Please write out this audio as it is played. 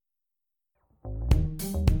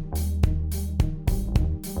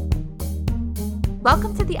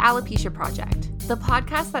Welcome to the Alopecia Project, the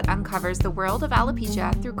podcast that uncovers the world of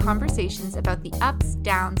alopecia through conversations about the ups,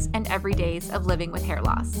 downs, and everydays of living with hair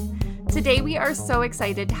loss. Today, we are so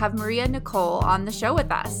excited to have Maria Nicole on the show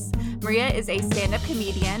with us. Maria is a stand-up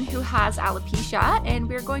comedian who has alopecia, and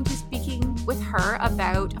we're going to be speaking with her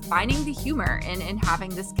about finding the humor in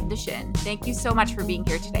having this condition. Thank you so much for being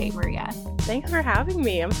here today, Maria. Thanks for having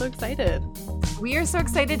me. I'm so excited. We are so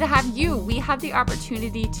excited to have you. We had the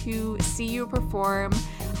opportunity to see you perform,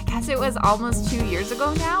 I guess it was almost 2 years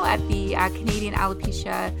ago now, at the Canadian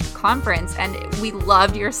Alopecia Conference, and we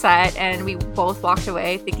loved your set, and we both walked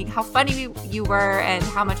away thinking how funny you were and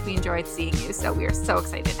how much we enjoyed seeing you. So we are so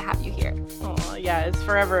excited to have you here. Oh, yeah, it's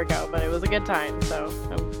forever ago, but it was a good time. So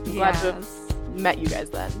I'm glad to have met you guys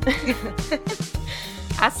then.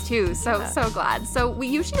 Us too. So glad. So we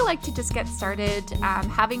usually like to just get started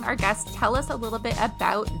having our guests tell us a little bit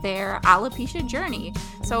about their alopecia journey.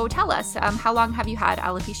 So tell us, how long have you had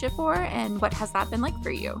alopecia for, and what has that been like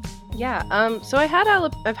for you? Yeah. So I've had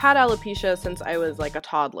alopecia since I was like a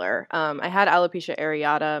toddler. I had alopecia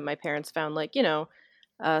areata. My parents found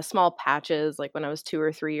small patches like when I was 2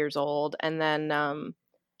 or 3 years old, and then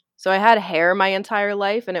so I had hair my entire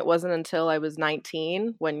life, and it wasn't until I was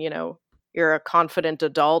 19 when you're a confident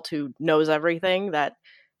adult who knows everything that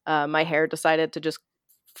my hair decided to just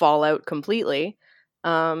fall out completely.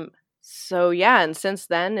 And since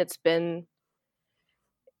then it's been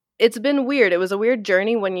weird. It was a weird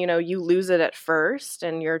journey when, you lose it at first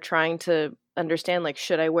and you're trying to understand, like,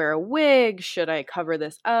 should I wear a wig? Should I cover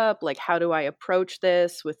this up? Like, how do I approach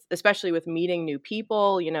this especially with meeting new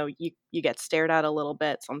people? You get stared at a little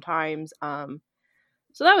bit sometimes.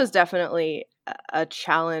 So that was definitely a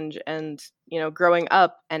challenge, and, growing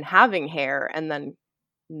up and having hair and then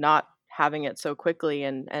not having it so quickly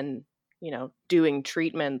and doing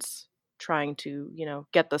treatments, trying to,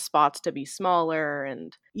 get the spots to be smaller.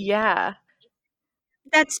 And yeah.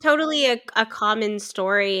 That's totally a common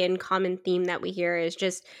story and common theme that we hear is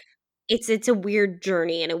just it's a weird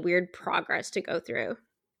journey and a weird progress to go through.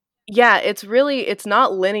 Yeah, it's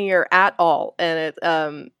not linear at all. And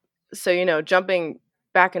jumping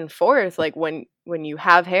back and forth, like when you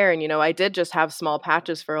have hair, and I did just have small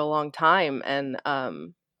patches for a long time, and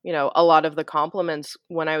a lot of the compliments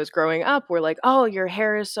when I was growing up were like, "Oh, your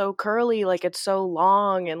hair is so curly, like it's so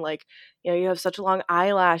long, and like you have such long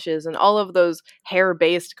eyelashes," and all of those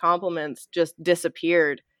hair-based compliments just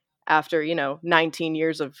disappeared after 19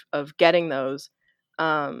 years of getting those,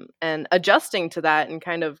 and adjusting to that and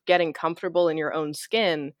kind of getting comfortable in your own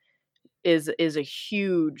skin is a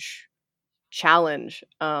huge challenge,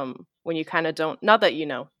 when you kind of don't, not that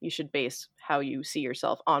you should base how you see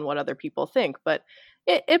yourself on what other people think, but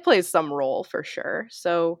it plays some role for sure.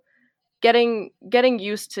 So getting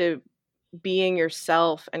used to being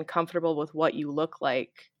yourself and comfortable with what you look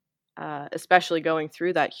like, especially going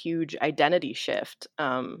through that huge identity shift,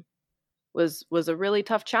 was a really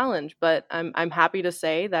tough challenge. But I'm happy to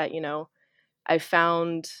say that I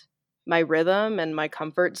found my rhythm and my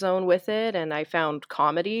comfort zone with it, and I found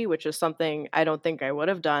comedy, which is something I don't think I would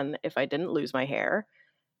have done if I didn't lose my hair.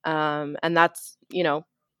 And that's,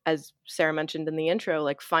 as Sarah mentioned in the intro,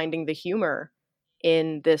 like finding the humor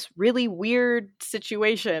in this really weird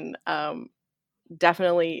situation,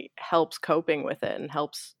 definitely helps coping with it and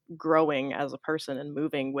helps growing as a person and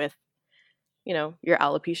moving with, your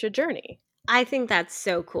alopecia journey. I think that's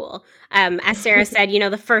so cool. As Sarah said,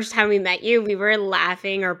 the first time we met you, we were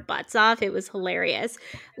laughing our butts off. It was hilarious.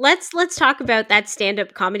 Let's talk about that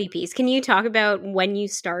stand-up comedy piece. Can you talk about when you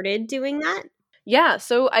started doing that? Yeah,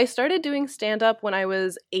 so I started doing stand-up when I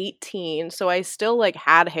was 18, so I still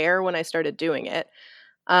had hair when I started doing it.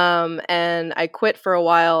 And I quit for a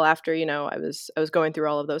while after, I was going through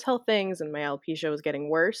all of those health things and my alopecia was getting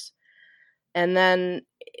worse. And then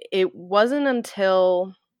it wasn't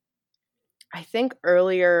until I think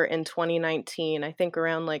earlier in 2019, I think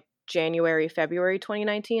around January, February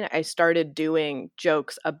 2019, I started doing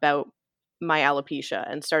jokes about my alopecia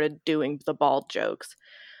and started doing the bald jokes,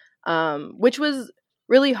 which was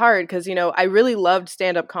really hard because, I really loved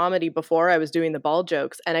stand-up comedy before I was doing the bald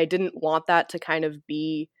jokes, and I didn't want that to kind of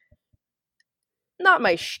be not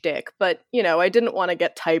my shtick, but, I didn't want to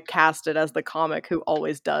get typecasted as the comic who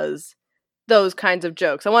always does those kinds of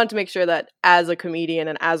jokes. I wanted to make sure that as a comedian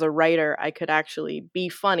and as a writer, I could actually be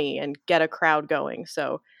funny and get a crowd going.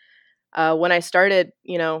 So when I started,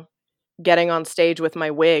 getting on stage with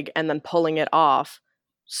my wig and then pulling it off,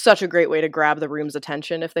 such a great way to grab the room's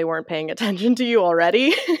attention if they weren't paying attention to you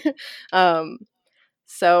already.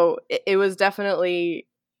 So it was definitely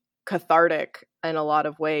cathartic in a lot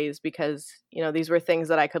of ways, because, you know, these were things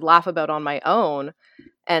that I could laugh about on my own,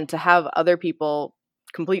 and to have other people,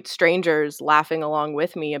 complete strangers, laughing along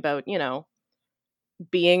with me about, you know,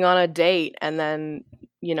 being on a date and then,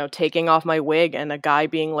 you know, taking off my wig and a guy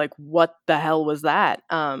being like, what the hell was that?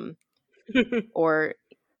 Or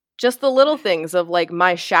just the little things of like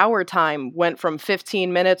my shower time went from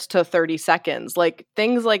 15 minutes to 30 seconds. Like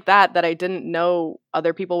things like that I didn't know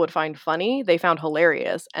other people would find funny, they found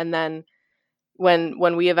hilarious. And then when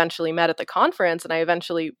we eventually met at the conference, and I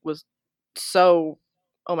eventually was so,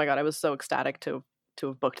 oh my god, I was so ecstatic to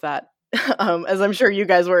have booked that, as I'm sure you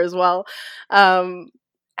guys were as well.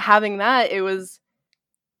 Having that, it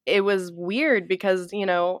was weird because, you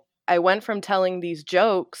know, I went from telling these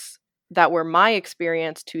jokes that were my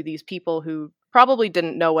experience to these people who probably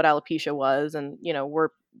didn't know what alopecia was and, you know,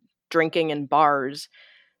 were drinking in bars,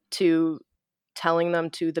 to telling them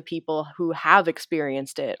to the people who have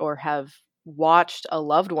experienced it or have watched a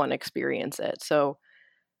loved one experience it. So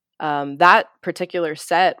that particular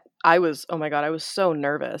set, I was, oh my god, I was so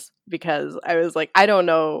nervous because I was like, I don't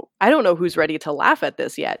know who's ready to laugh at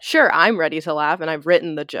this yet. Sure, I'm ready to laugh and I've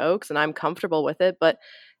written the jokes and I'm comfortable with it, but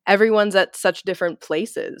everyone's at such different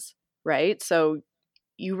places, right? So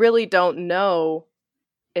you really don't know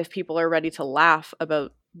if people are ready to laugh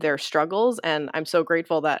about their struggles, and I'm so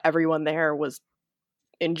grateful that everyone there was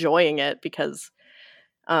enjoying it, because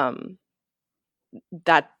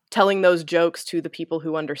that telling those jokes to the people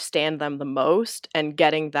who understand them the most and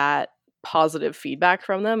getting that positive feedback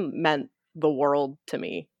from them meant the world to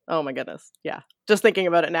me. Oh my goodness. Yeah. Just thinking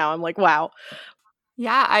about it now, I'm like, wow.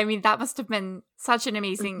 Yeah, I mean, that must have been such an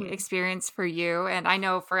amazing experience for you. And I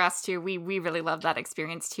know for us too, we really love that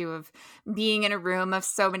experience too, of being in a room of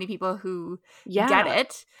so many people who get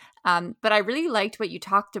it. But I really liked what you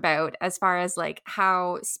talked about as far as like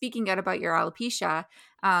how speaking out about your alopecia,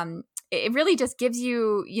 it really just gives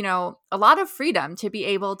you, you know, a lot of freedom to be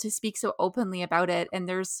able to speak so openly about it. And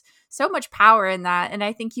there's so much power in that. And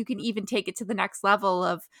I think you can even take it to the next level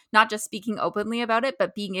of not just speaking openly about it,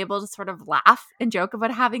 but being able to sort of laugh and joke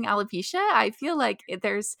about having alopecia. I feel like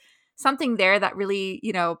there's something there that really,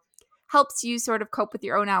 you know, helps you sort of cope with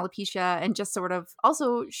your own alopecia and just sort of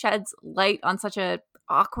also sheds light on such a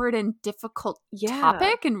awkward and difficult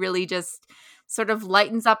topic, and really just sort of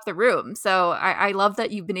lightens up the room. So I love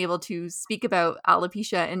that you've been able to speak about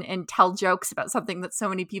alopecia and tell jokes about something that so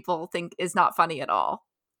many people think is not funny at all.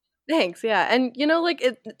 Thanks. Yeah. And you know, like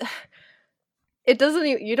it doesn't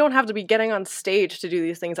you don't have to be getting on stage to do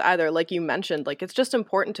these things either. Like you mentioned, like it's just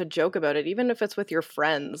important to joke about it, even if it's with your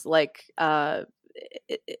friends. Like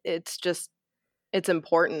it's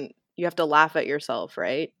important. You have to laugh at yourself,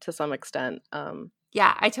 right? To some extent.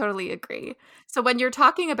 Yeah, I totally agree. So when you're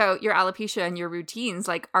talking about your alopecia and your routines,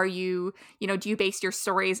 like, are you, you know, do you base your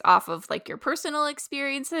stories off of like your personal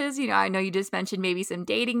experiences? You know, I know you just mentioned maybe some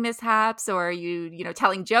dating mishaps, or are you, you know,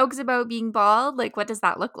 telling jokes about being bald? Like, what does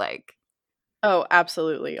that look like? Oh,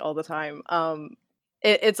 absolutely, all the time.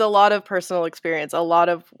 It's a lot of personal experience. A lot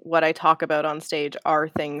of what I talk about on stage are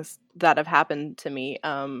things that have happened to me.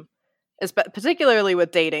 Particularly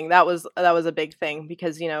with dating, that was a big thing,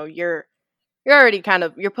 because, you know, you're already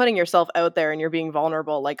you're putting yourself out there and you're being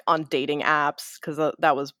vulnerable, like on dating apps, because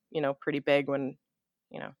that was, you know, pretty big when,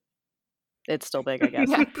 you know, it's still big, I guess.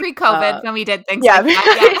 Yeah, pre-COVID, when we did things like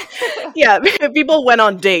that. Yeah. Yeah, people went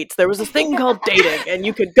on dates. There was a thing called dating, and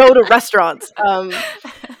you could go to restaurants.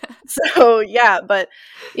 So yeah, but,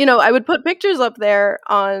 you know, I would put pictures up there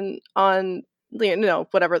on you know,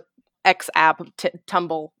 whatever X app,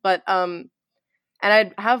 Tumble, but and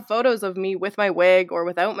I'd have photos of me with my wig or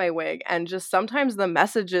without my wig, and just sometimes the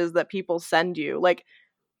messages that people send you, like,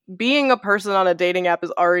 being a person on a dating app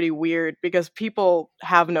is already weird because people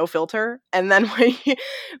have no filter, and then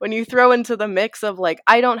when you throw into the mix of like,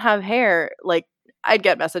 I don't have hair, like, I'd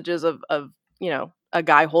get messages of you know, a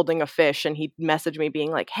guy holding a fish, and he'd message me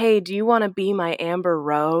being like, hey, do you want to be my Amber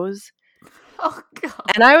Rose? Oh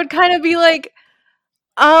god. And I would kind of be like,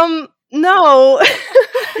 no.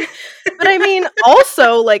 But I mean,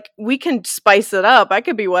 also, like, we can spice it up. I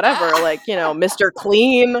could be whatever, like, you know, Mr.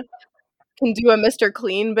 Clean, can do a Mr.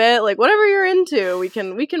 Clean bit, like whatever you're into, we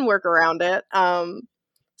can work around it.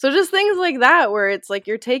 So just things like that, where it's like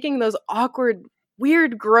you're taking those awkward,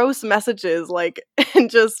 weird, gross messages, like, and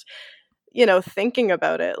just, you know, thinking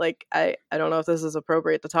about it. Like, I don't know if this is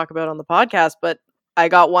appropriate to talk about on the podcast, but I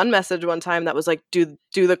got one message one time that was like, do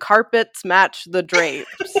the carpets match the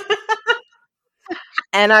drapes?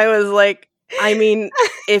 And I was like, I mean,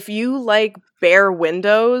 if you like bare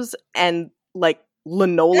windows and like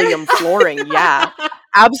linoleum flooring, yeah.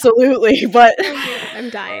 Absolutely, but I'm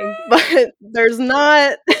dying. but there's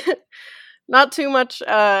not too much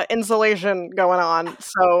insulation going on.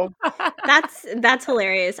 So That's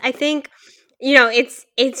hilarious. I think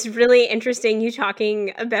it's really interesting you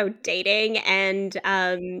talking about dating and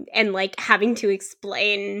like having to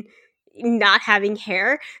explain not having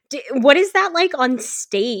hair. What is that like on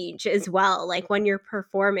stage as well? Like when you're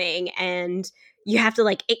performing and you have to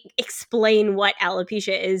like explain what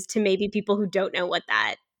alopecia is to maybe people who don't know what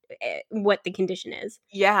the condition is.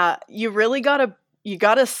 yeah, you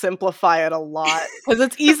gotta simplify it a lot because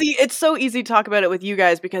it's so easy to talk about it with you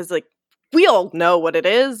guys because like we all know what it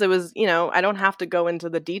is. It was, I don't have to go into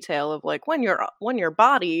the detail of like when your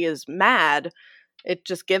body is mad, it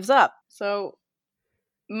just gives up. So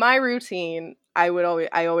my routine, I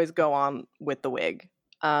always go on with the wig.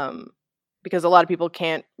 Because a lot of people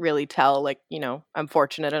can't really tell, like, I'm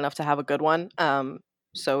fortunate enough to have a good one.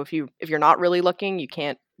 So if you're not really looking, you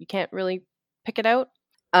can't really pick it out.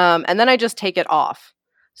 And then I just take it off.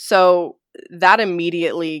 So that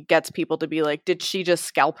immediately gets people to be like, did she just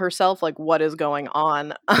scalp herself? Like, what is going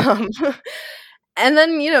on? And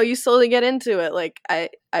then, you slowly get into it. Like,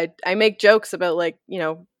 I make jokes about, like,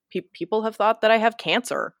 people have thought that I have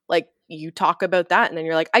cancer. Like, you talk about that, and then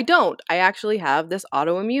you're like, I don't. I actually have this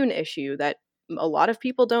autoimmune issue that a lot of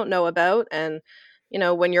people don't know about. And,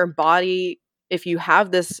 when your body, if you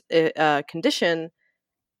have this condition,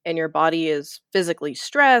 and your body is physically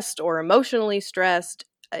stressed or emotionally stressed,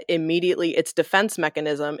 immediately its defense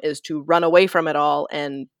mechanism is to run away from it all,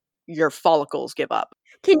 and your follicles give up.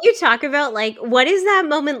 Can you talk about like what is that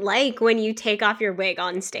moment like when you take off your wig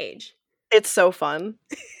on stage? It's so fun.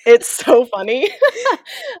 It's so funny.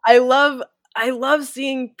 I love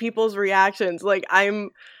seeing people's reactions. Like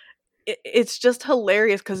it's just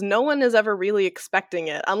hilarious because no one is ever really expecting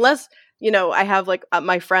it unless, I have like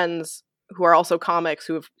my friends who are also comics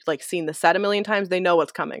who have like seen the set a million times. They know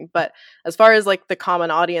what's coming. But as far as like the common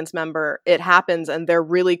audience member, it happens and they're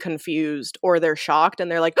really confused or they're shocked and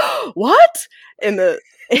they're like, what? In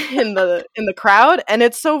the crowd. And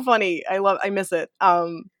it's so funny. I miss it.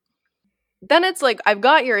 Then it's like, I've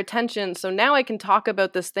got your attention, so now I can talk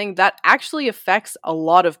about this thing that actually affects a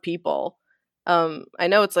lot of people. I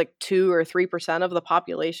know it's like 2 or 3% of the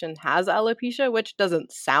population has alopecia, which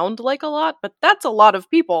doesn't sound like a lot, but that's a lot of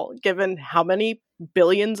people given how many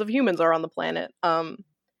billions of humans are on the planet. That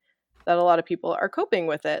a lot of people are coping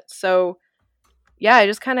with it. So yeah,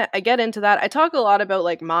 I get into that. I talk a lot about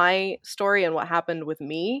like my story and what happened with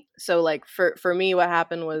me. So like for me, what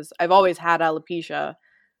happened was I've always had alopecia.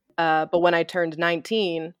 But when I turned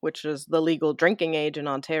 19, which was the legal drinking age in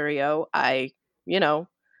Ontario, I,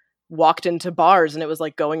 walked into bars and it was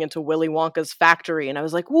like going into Willy Wonka's factory. And I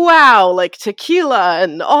was like, wow, like tequila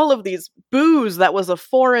and all of these booze that was a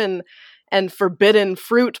foreign and forbidden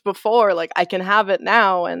fruit before, like I can have it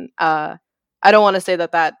now. And I don't want to say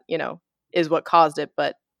that, is what caused it,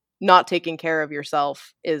 but not taking care of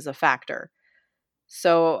yourself is a factor.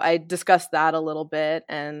 So I discussed that a little bit,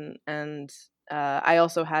 and I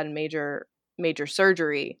also had major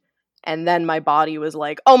surgery, and then my body was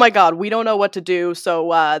like, "Oh my god, we don't know what to do.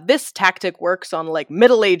 So this tactic works on like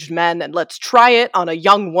middle-aged men, and let's try it on a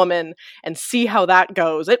young woman and see how that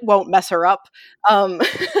goes. It won't mess her up.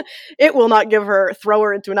 It will not throw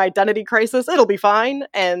her into an identity crisis. It'll be fine."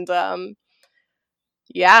 And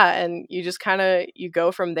yeah, and you just kind of you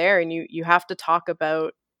go from there, and you have to talk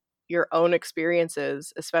about your own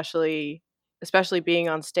experiences, especially being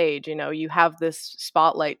on stage. You have this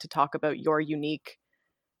spotlight to talk about your unique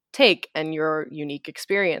take and your unique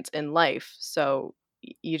experience in life. So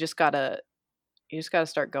you just gotta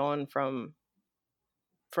start going from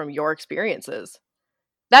your experiences.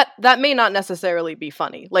 That may not necessarily be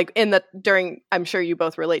funny. Like I'm sure you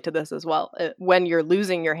both relate to this as well. When you're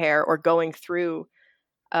losing your hair or going through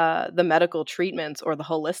the medical treatments or the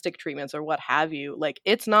holistic treatments or what have you, like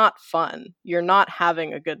it's not fun. You're not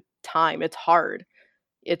having a good time. It's hard.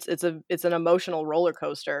 It's an emotional roller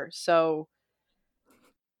coaster. So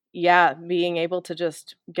yeah, being able to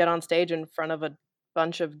just get on stage in front of a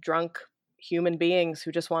bunch of drunk human beings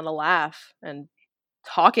who just want to laugh and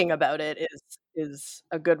talking about it is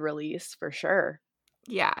a good release for sure.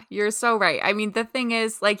 Yeah, you're so right. I mean, the thing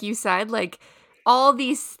is, like you said, like all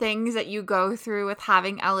these things that you go through with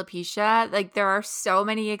having alopecia, like there are so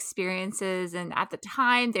many experiences, and at the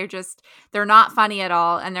time they're not funny at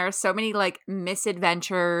all, and there are so many like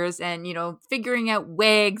misadventures, and figuring out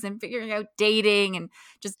wigs and figuring out dating and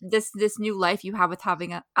just this new life you have with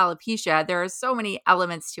having alopecia. There are so many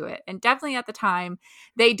elements to it, and definitely at the time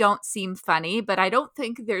they don't seem funny, but I don't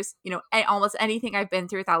think there's almost anything I've been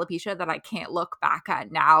through with alopecia that I can't look back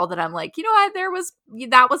at now that I'm like, what,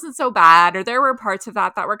 that wasn't so bad, or there were parts of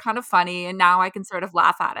that were kind of funny, and now I can sort of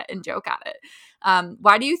laugh at it and joke at it.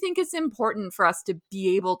 Why do you think it's important for us to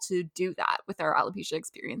be able to do that with our alopecia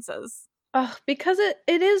experiences? Because it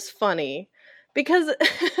is funny. Because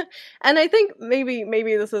and I think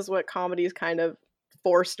maybe this is what comedy's kind of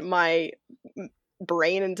forced my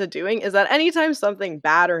brain into doing, is that anytime something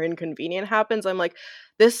bad or inconvenient happens, I'm like,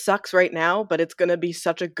 this sucks right now, but it's gonna be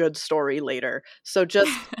such a good story later. So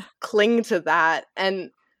just cling to that.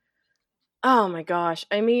 And oh my gosh,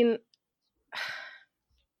 I mean,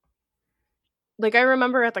 like I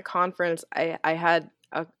remember at the conference, I had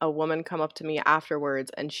a woman come up to me afterwards,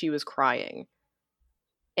 and she was crying.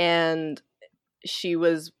 And she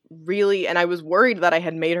was really, and I was worried that I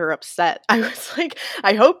had made her upset. I was like,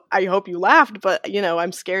 I hope you laughed, but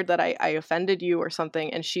I'm scared that I offended you or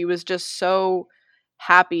something. And she was just so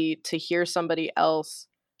happy to hear somebody else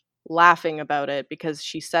laughing about it, because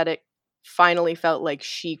she said it finally felt like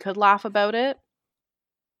she could laugh about it.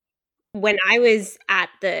 When I was at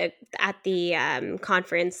the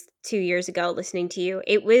conference 2 years ago listening to you,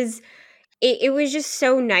 it was just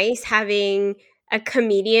so nice having a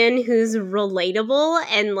comedian who's relatable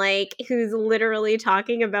and like who's literally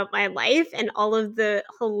talking about my life and all of the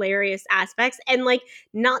hilarious aspects and like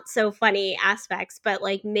not so funny aspects, but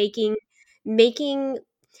like making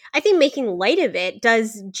I think making light of it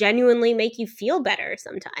does genuinely make you feel better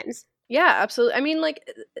sometimes. Yeah, absolutely. I mean, like,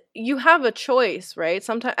 you have a choice, right?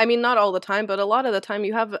 Sometimes, I mean, not all the time, but a lot of the time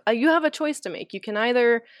you have a choice to make. You can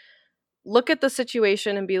either look at the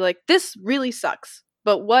situation and be like, this really sucks,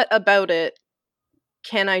 but what about it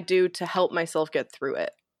can I do to help myself get through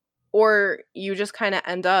it? Or you just kind of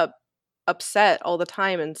end up upset all the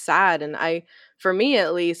time and sad. And for me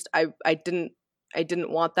at least, I didn't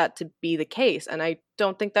want that to be the case, and I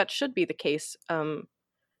don't think that should be the case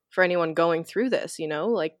for anyone going through this.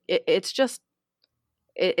 Like it's just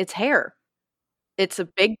it's hair. It's a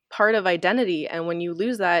big part of identity, and when you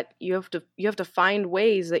lose that, you have to find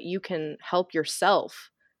ways that you can help yourself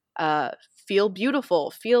feel beautiful,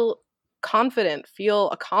 feel confident,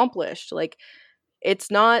 feel accomplished. Like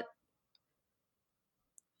it's not,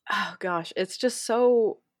 oh gosh, it's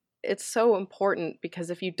so important, because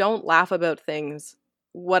if you don't laugh about things,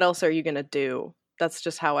 what else are you going to do? That's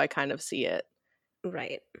just how I kind of see it.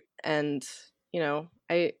 Right. And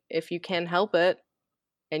if you can help it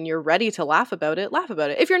and you're ready to laugh about it, laugh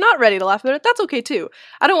about it. If you're not ready to laugh about it, that's okay too.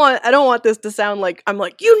 I don't want this to sound like I'm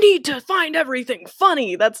like, you need to find everything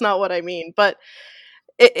funny. That's not what I mean. But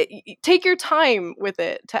take your time with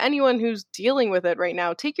it. To anyone who's dealing with it right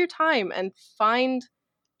now, take your time and find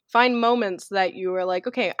moments that you are like,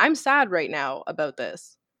 okay, I'm sad right now about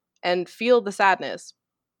this, and feel the sadness.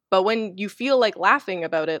 But when you feel like laughing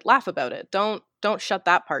about it, laugh about it. Don't shut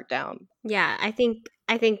that part down. Yeah, I think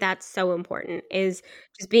that's so important, is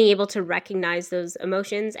just being able to recognize those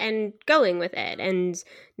emotions and going with it and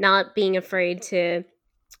not being afraid to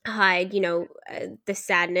hide, the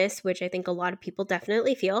sadness, which I think a lot of people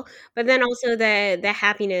definitely feel, but then also the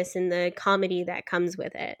happiness and the comedy that comes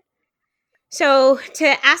with it. So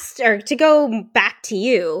to ask or to go back to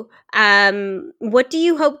you, what do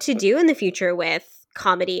you hope to do in the future with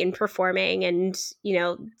comedy and performing and,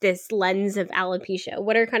 this lens of alopecia?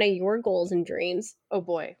 What are kind of your goals and dreams? Oh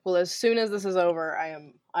boy. Well, as soon as this is over,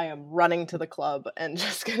 I am running to the club and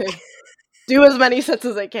just gonna do as many sets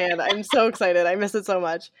as I can. I'm so excited. I miss it so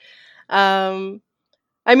much.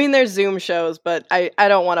 I mean, there's Zoom shows, but I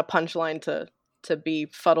don't want a punchline to be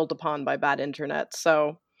fuddled upon by bad internet.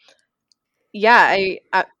 So yeah,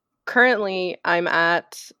 currently I'm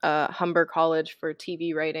at Humber College for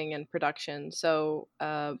TV writing and production. So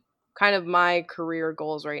kind of my career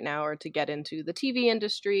goals right now are to get into the TV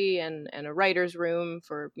industry and a writer's room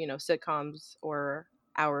for sitcoms or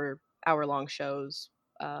hour long shows,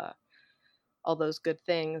 all those good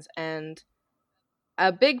things. And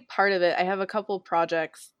a big part of it, I have a couple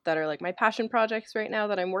projects that are like my passion projects right now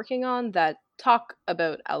that I'm working on that talk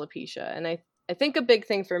about alopecia. And I think a big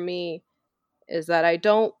thing for me is that I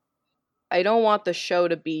don't want the show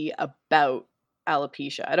to be about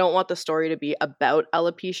alopecia. I don't want the story to be about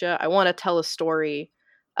alopecia. I want to tell a story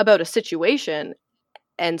about a situation,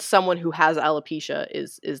 and someone who has alopecia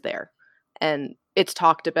is there. And it's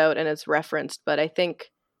talked about and it's referenced, but I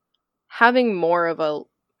think having more of a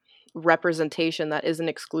representation that isn't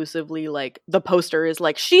exclusively like the poster is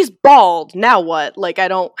like, she's bald, now what? Like, I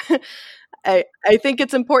don't I think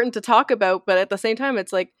it's important to talk about, but at the same time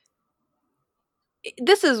it's like,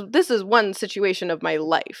 this is one situation of my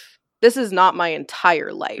life. This is not my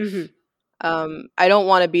entire life. I don't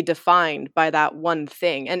want to be defined by that one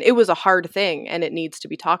thing. And it was a hard thing, and it needs to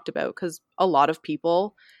be talked about because a lot of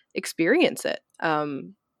people experience it.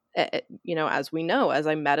 As we know, as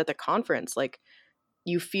I met at the conference, like,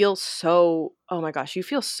 you feel so, oh my gosh, you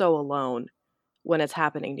feel so alone when it's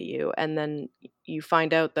happening to you. And then you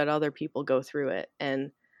find out that other people go through it.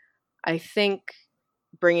 And I think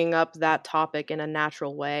bringing up that topic in a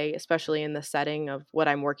natural way, especially in the setting of what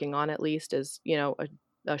I'm working on, at least, is,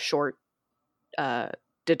 a short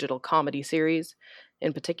digital comedy series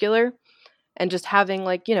in particular, and just having,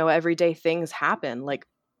 like, everyday things happen. Like,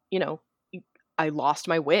 I lost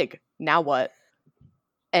my wig. Now what?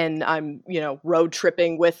 And I'm, road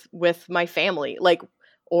tripping with my family. Like,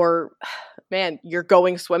 or man, you're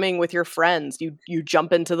going swimming with your friends. You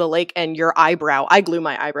jump into the lake and I glue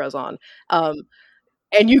my eyebrows on.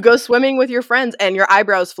 And you go swimming with your friends and your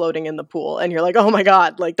eyebrows floating in the pool, and you're like, oh my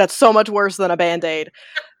God, like, that's so much worse than a Band-Aid.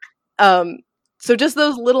 So just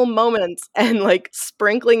those little moments, and like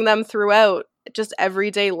sprinkling them throughout just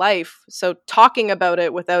everyday life. So talking about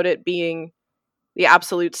it without it being the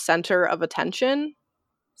absolute center of attention.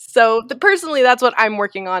 So personally, that's what I'm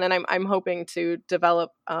working on, and I'm hoping to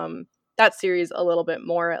develop that series a little bit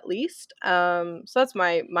more, at least. So that's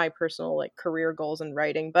my personal, like, career goals in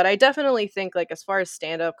writing. But I definitely think, like, as far as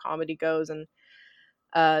stand-up comedy goes, and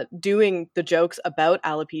doing the jokes about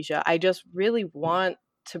alopecia, I just really want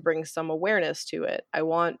to bring some awareness to it. I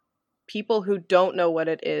want people who don't know what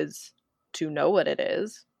it is to know what it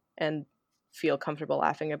is and feel comfortable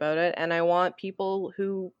laughing about it. And I want people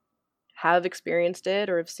who have experienced it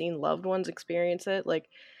or have seen loved ones experience it, like,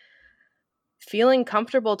 feeling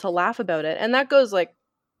comfortable to laugh about it. And that goes, like,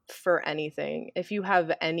 for anything. If you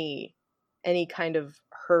have any kind of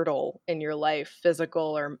hurdle in your life,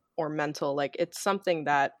 physical or mental, like, it's something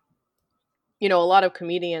that, a lot of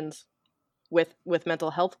comedians with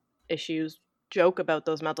mental health issues joke about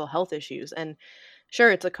those mental health issues. And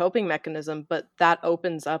sure, it's a coping mechanism, but that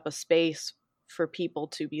opens up a space for people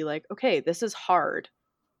to be like, okay, this is hard,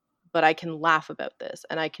 but I can laugh about this,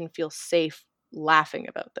 and I can feel safe laughing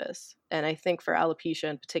about this. And I think for alopecia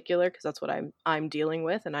in particular, because that's what I'm dealing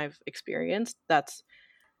with and I've experienced, that's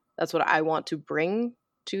what I want to bring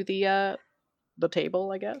to the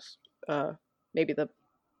table, I guess. Maybe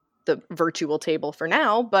the virtual table for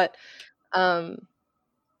now, but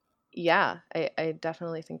yeah, I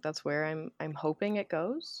definitely think that's where I'm hoping it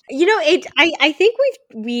goes. I think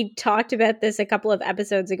we talked about this a couple of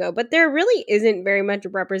episodes ago, but there really isn't very much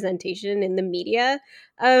representation in the media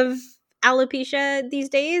of alopecia these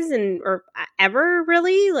days, or ever,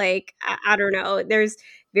 really. Like, I don't know. There's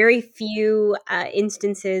very few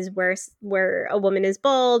instances where a woman is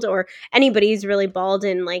bald, or anybody's really bald,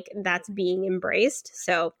 and like that's being embraced.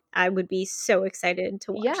 So I would be so excited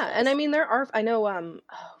to watch. Yeah, and I mean, I know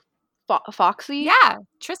Foxy. Yeah,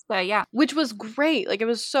 Trista, yeah. Which was great. Like, it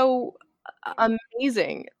was so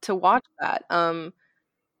amazing to watch that. And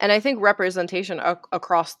I think representation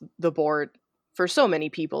across the board for so many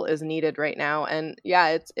people is needed right now. And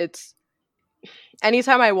yeah, it's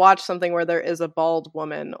anytime I watch something where there is a bald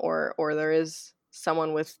woman, or there is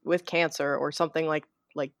someone with cancer or something like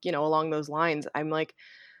along those lines, I'm like,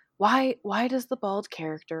 why does the bald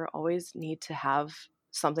character always need to have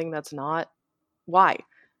something that's not? Why?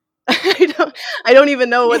 I don't even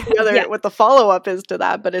know what the other what the follow-up is to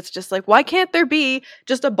that, but it's just like, why can't there be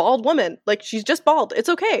just a bald woman? Like, she's just bald. It's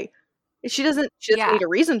okay. She doesn't need a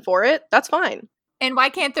reason for it. That's fine. And why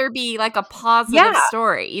can't there be, like, a positive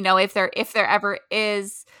story? If there ever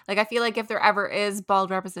is, like, I feel like if there ever is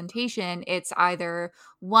bald representation, it's either,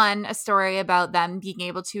 one, a story about them being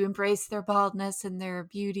able to embrace their baldness and their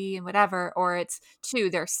beauty and whatever, or it's,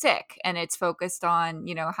 two, they're sick and it's focused on,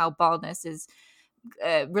 how baldness is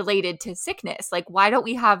related to sickness. Like, why don't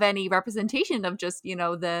we have any representation of just,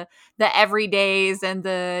 the everydays and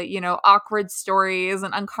the, awkward stories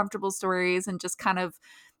and uncomfortable stories, and just kind of,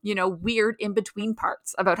 weird in between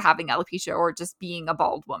parts about having alopecia or just being a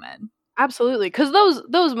bald woman. Absolutely. Because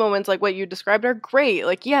those moments, like what you described, are great.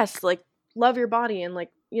 Like, yes, like, love your body, and, like,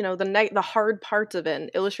 the hard parts of it,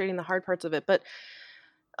 and illustrating the hard parts of it. But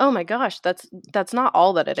oh my gosh, that's not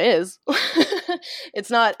all that it is. It's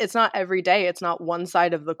not every day. It's not one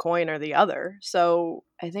side of the coin or the other. So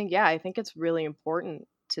I think it's really important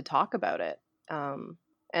to talk about it.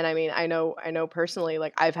 And I mean, I know personally,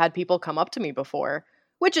 like I've had people come up to me before,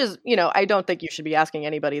 which is, you know, I don't think you should be asking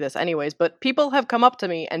anybody this anyways, but people have come up to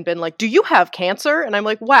me and been like, "Do you have cancer?" And I'm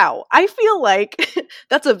like, "Wow, I feel like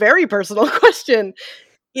that's a very personal question.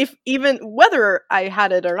 If even whether I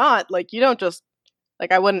had it or not, like you don't just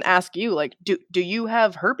like I wouldn't ask you like, do you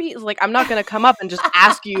have herpes?" Like I'm not going to come up and just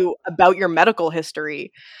ask you about your medical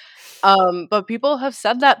history. But people have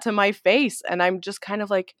said that to my face and I'm just kind of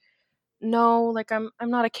like, no, like I'm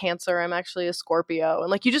not a Cancer, I'm actually a Scorpio. And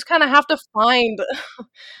like you just kind of have to find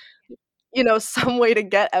you know some way to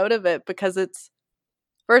get out of it because it's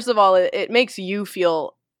first of all it makes you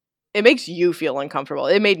feel uncomfortable.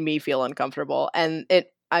 It made me feel uncomfortable and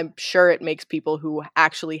I'm sure it makes people who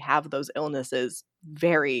actually have those illnesses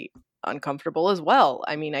very uncomfortable as well.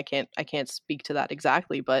 I mean, I can't speak to that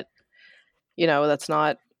exactly, but you know, that's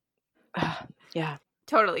not yeah.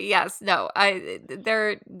 Totally. Yes. No.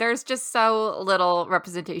 There's just so little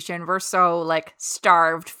representation. We're so like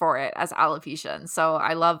starved for it as alopecians. So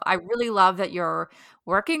I really love that you're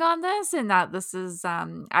working on this and that this is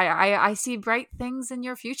I see bright things in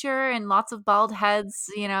your future and lots of bald heads,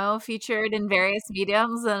 you know, featured in various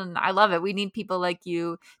mediums and I love it. We need people like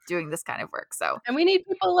you doing this kind of work. So And we need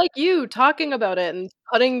people like you talking about it and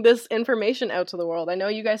putting this information out to the world. I know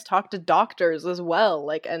you guys talk to doctors as well,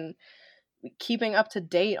 like and keeping up to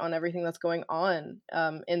date on everything that's going on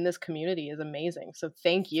in this community is amazing. So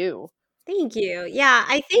thank you. Thank you. Yeah,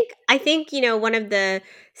 I think you know one of the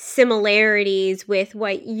similarities with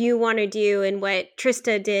what you want to do and what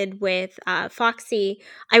Trista did with Foxy.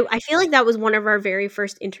 I feel like that was one of our very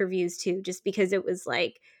first interviews too, just because it was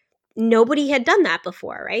like nobody had done that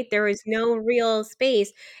before, right? There was no real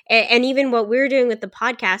space. And even what we're doing with the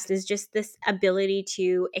podcast is just this ability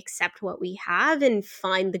to accept what we have and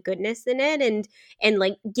find the goodness in it and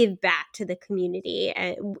like give back to the community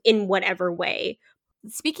in whatever way.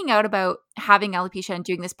 speaking out about having alopecia and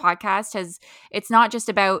doing this podcast has it's not just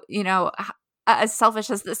about, you know, as selfish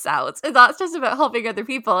as this sounds, it's not just about helping other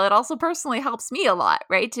people. It also personally helps me a lot,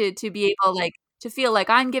 right? To be able like to feel like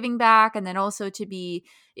I'm giving back and then also to be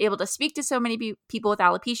able to speak to so many people with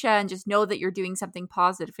alopecia and just know that you're doing something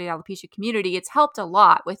positive for the alopecia community. It's helped a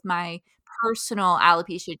lot with my personal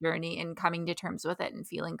alopecia journey and coming to terms with it and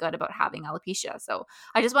feeling good about having alopecia. So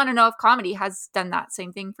I just want to know if comedy has done that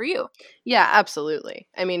same thing for you. Yeah, absolutely.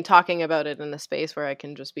 I mean, talking about it in a space where I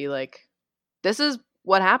can just be like, this is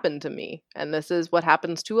what happened to me and this is what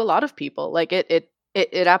happens to a lot of people. Like it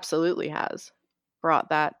absolutely has brought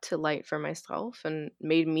that to light for myself and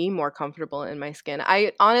made me more comfortable in my skin.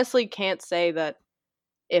 I honestly can't say that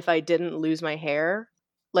if I didn't lose my hair,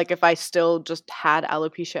 like if I still just had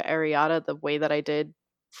alopecia areata the way that I did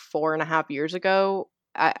 4.5 years ago,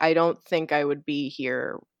 I don't think I would be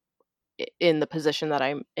here in the position that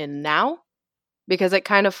I'm in now because it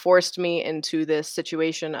kind of forced me into this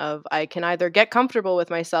situation of I can either get comfortable with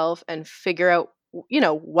myself and figure out, you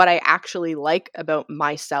know, what I actually like about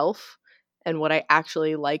myself and what I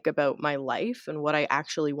actually like about my life and what I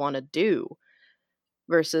actually want to do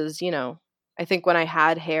versus, you know, I think when I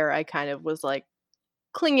had hair, I kind of was like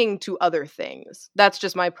clinging to other things. That's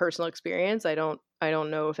just my personal experience. I don't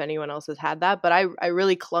know if anyone else has had that, but I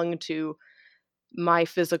really clung to my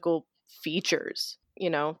physical features. You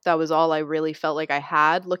know, that was all I really felt like I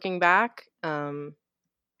had looking back. When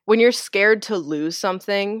you're scared to lose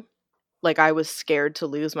something, like I was scared to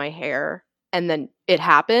lose my hair, and then it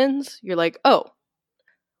happens, you're like, oh,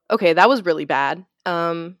 okay, that was really bad.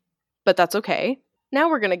 But that's okay. Now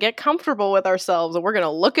we're going to get comfortable with ourselves and we're going to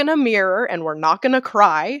look in a mirror and we're not going to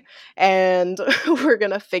cry and we're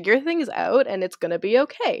going to figure things out and it's going to be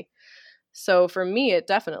okay. So for me, it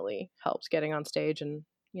definitely helped getting on stage and,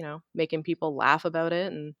 you know, making people laugh about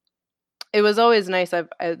it. And it was always nice. There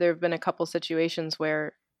have been a couple situations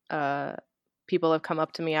where people have come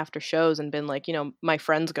up to me after shows and been like, you know, my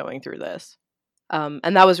friend's going through this.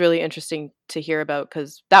 And that was really interesting to hear about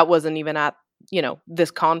because that wasn't even at, you know,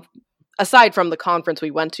 aside from the conference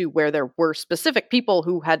we went to where there were specific people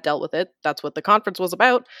who had dealt with it. That's what the conference was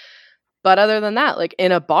about. But other than that, like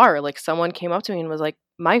in a bar, like someone came up to me and was like,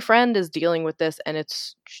 my friend is dealing with this and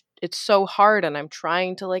it's so hard and I'm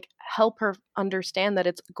trying to like help her understand that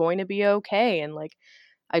it's going to be okay. And like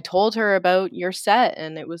I told her about your set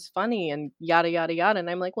and it was funny and yada yada yada. And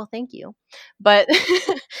I'm like, well, thank you. But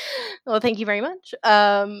well, thank you very much.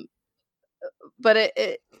 But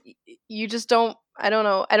you just don't I don't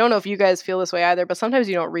know if you guys feel this way either, but sometimes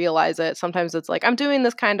you don't realize it. Sometimes it's like I'm doing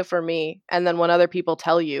this kind of for me. And then when other people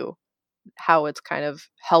tell you how it's kind of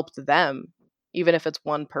helped them, even if it's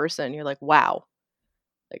one person, you're like, wow.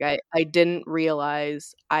 Like I didn't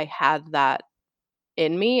realize I had that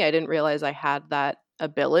in me. I didn't realize I had that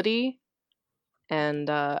ability, and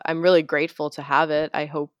I'm really grateful to have it. I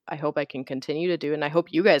hope I can continue to do it, and I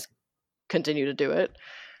hope you guys continue to do it.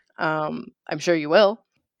 I'm sure you will.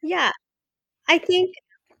 Yeah. I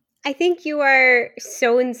think you are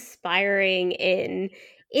so inspiring in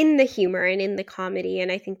the humor and in the comedy,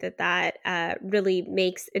 and I think that really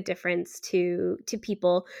makes a difference to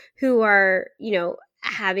people who are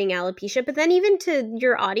having alopecia, but then even to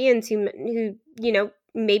your audience who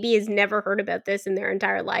maybe has never heard about this in their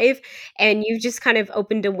entire life, and you've just kind of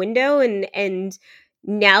opened a window, and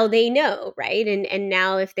now they know, right? And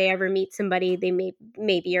now if they ever meet somebody, they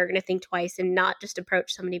maybe are going to think twice and not just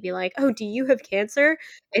approach somebody and be like, oh, do you have cancer,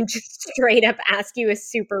 and just straight up ask you a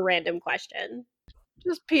super random question.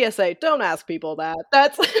 Just PSA, don't ask people that.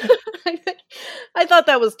 That's I thought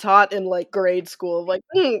that was taught in like grade school. Like,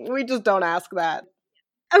 we just don't ask that.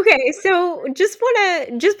 Okay, so just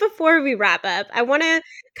before we wrap up, I want to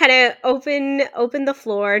kind of open the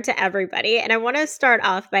floor to everybody, and I want to start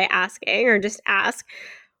off by asking, or just ask,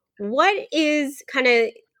 what is kind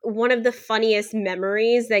of one of the funniest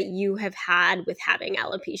memories that you have had with having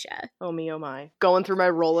alopecia? Oh me, oh my. Going through my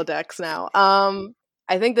Rolodex now.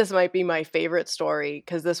 I think this might be my favorite story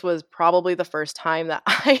because this was probably the first time that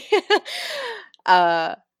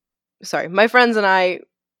sorry, my friends and I,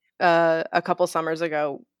 a couple summers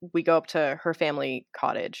ago, we go up to her family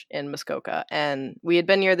cottage in Muskoka, and we had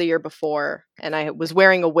been here the year before, and I was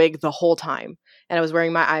wearing a wig the whole time, and I was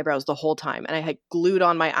wearing my eyebrows the whole time, and I had glued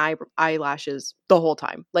on my eyelashes the whole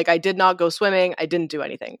time. Like, I did not go swimming, I didn't do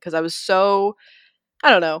anything because I was so, I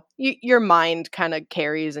don't know, your mind kind of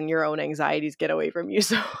carries and your own anxieties get away from you.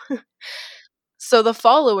 So the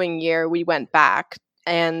following year we went back,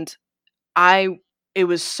 and it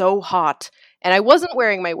was so hot, and I wasn't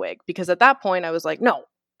wearing my wig because at that point I was like, no,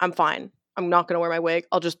 I'm fine. I'm not going to wear my wig.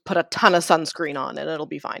 I'll just put a ton of sunscreen on and it'll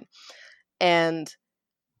be fine. And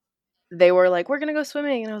they were like, we're going to go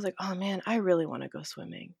swimming. And I was like, oh man, I really want to go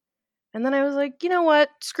swimming. And then I was like, you know what?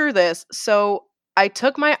 Screw this. So I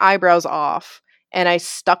took my eyebrows off and I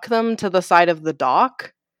stuck them to the side of the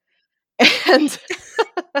dock. And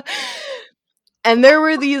and there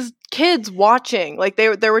were these kids watching. Like they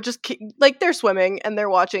were just like, they're swimming and they're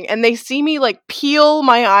watching, and they see me like peel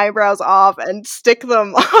my eyebrows off and stick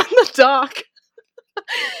them on the dock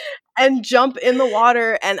and jump in the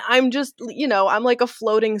water, and I'm just, I'm like a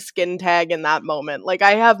floating skin tag in that moment. Like,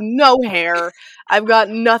 I have no hair, I've got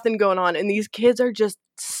nothing going on, and these kids are just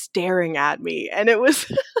staring at me, and it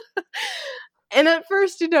was and at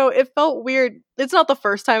first, it felt weird. It's not the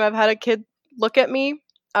first time I've had a kid look at me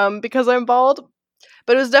because I'm bald,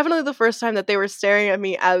 but it was definitely the first time that they were staring at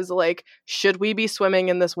me as like, should we be swimming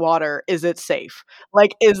in this water? Is it safe?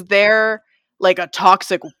 Like, is there like a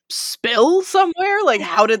toxic spill somewhere? Like,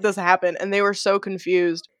 how did this happen? And they were so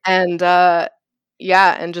confused. And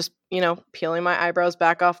yeah, and just, peeling my eyebrows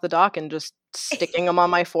back off the dock and just sticking them on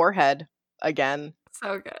my forehead again.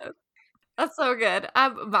 So good. That's so good.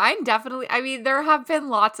 Mine definitely, I mean, there have been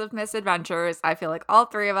lots of misadventures. I feel like all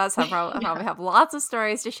three of us have probably have lots of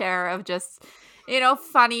stories to share of just,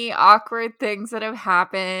 funny, awkward things that have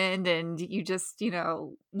happened. And you just,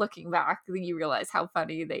 looking back, you realize how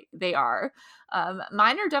funny they are.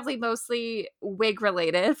 Mine are definitely mostly wig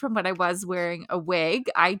related from when I was wearing a wig.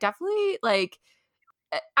 I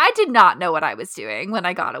did not know what I was doing when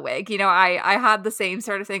I got a wig. I had the same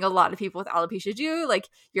sort of thing a lot of people with alopecia do. Like,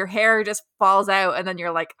 your hair just falls out and then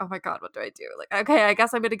you're like, oh my God, what do I do? Like, okay, I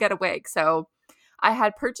guess I'm going to get a wig. So I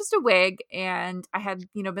had purchased a wig, and I had,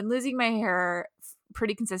 been losing my hair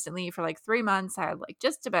pretty consistently for like 3 months. I had like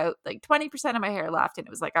just about like 20% of my hair left, and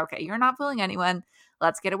it was like, okay, you're not fooling anyone.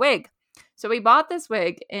 Let's get a wig. So we bought this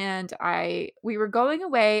wig, and we were going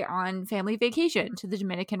away on family vacation to the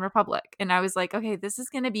Dominican Republic. And I was like, okay, this is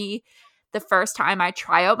going to be the first time I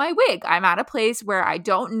try out my wig. I'm at a place where I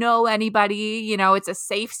don't know anybody. It's a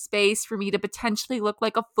safe space for me to potentially look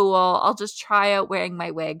like a fool. I'll just try out wearing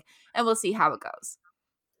my wig, and we'll see how it goes.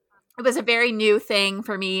 It was a very new thing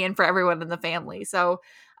for me and for everyone in the family. So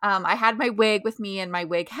I had my wig with me and my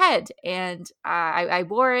wig head, and I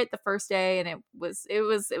wore it the first day, and it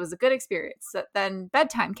was a good experience. So then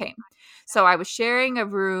bedtime came. So I was sharing a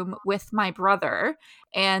room with my brother,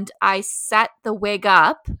 and I set the wig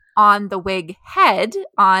up on the wig head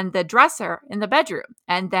on the dresser in the bedroom,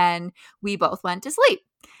 and then we both went to sleep.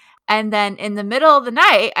 And then in the middle of the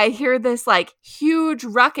night, I hear this like huge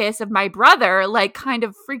ruckus of my brother, like kind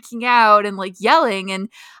of freaking out and like yelling. And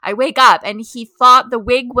I wake up, and he thought the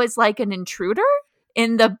wig was like an intruder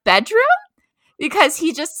in the bedroom. because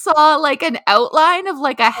he just saw like an outline of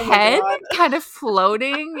like a head kind of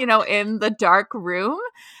floating, in the dark room.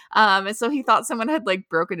 And so he thought someone had like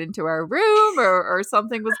broken into our room or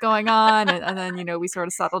something was going on. And then, we sort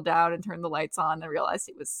of settled down and turned the lights on and realized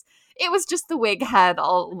it was just the wig head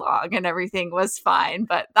all along and everything was fine.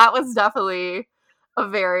 But that was definitely a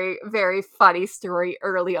very, very funny story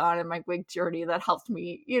early on in my wig journey that helped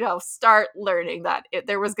me, start learning that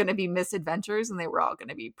there was going to be misadventures and they were all going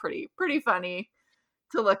to be pretty funny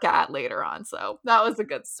to look at later on. So that was a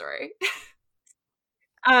good story.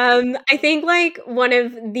 I think like one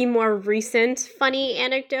of the more recent funny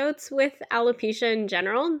anecdotes with alopecia in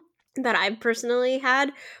general that I've personally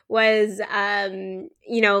had was,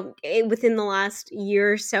 within the last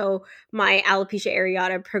year or so, my alopecia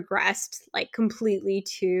areata progressed like completely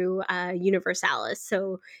to universalis.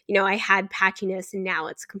 So, I had patchiness and now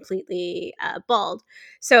it's completely bald.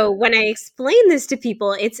 So when I explain this to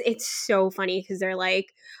people, it's so funny because they're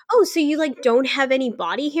like, "Oh, so you like don't have any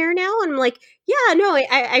body hair now?" And I'm like, "Yeah, no,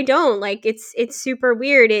 I don't. Like it's super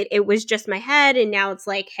weird. It was just my head and now it's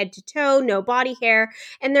like head to toe, no body hair."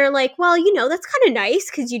 And they're like, "Well, that's kind of nice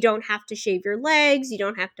because you don't have to shave your legs, you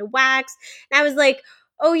don't have to wax." And I was like,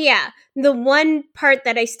 "Oh yeah, the one part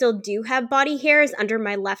that I still do have body hair is under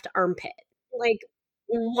my left armpit." Like,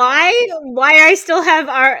 why I still have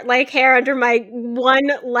hair under my one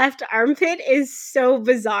left armpit is so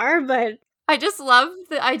bizarre, but I just love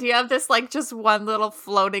the idea of this, like, just one little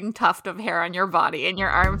floating tuft of hair on your body in your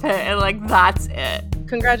armpit, and, like, that's it.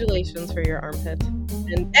 Congratulations for your armpit.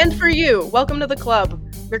 And for you. Welcome to the club.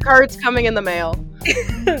 Your card's coming in the mail.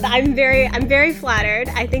 I'm very flattered.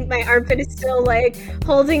 I think my armpit is still, like,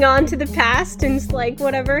 holding on to the past and it's like,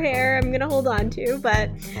 whatever hair I'm gonna hold on to, but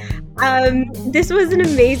this was an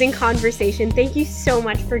amazing conversation. Thank you so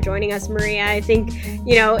much for joining us, Maria. I think,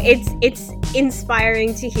 it's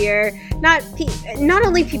inspiring to hear not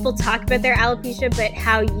only people talk about their alopecia, but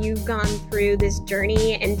how you've gone through this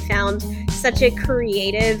journey and found such a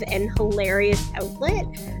creative and hilarious outlet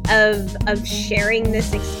of sharing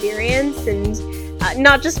this experience, and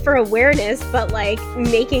not just for awareness, but like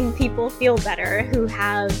making people feel better who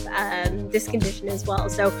have this condition as well.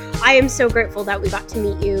 So I am so grateful that we got to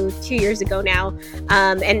meet you 2 years ago now,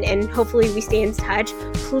 and hopefully we stay in touch.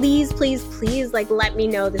 Please, like let me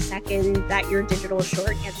know the second that your digital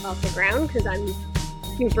short gets off the ground, because I'm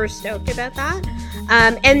super stoked about that.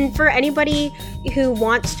 And for anybody who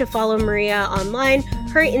wants to follow Maria online,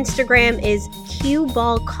 her Instagram is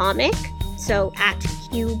QBallComic. So at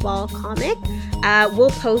QBallComic. We'll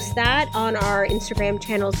post that on our Instagram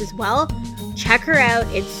channels as well. Check her out.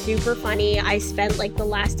 It's super funny. I spent like the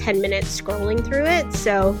last 10 minutes scrolling through it.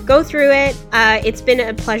 So go through it. It's been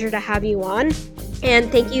a pleasure to have you on.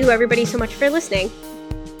 And thank you everybody so much for listening.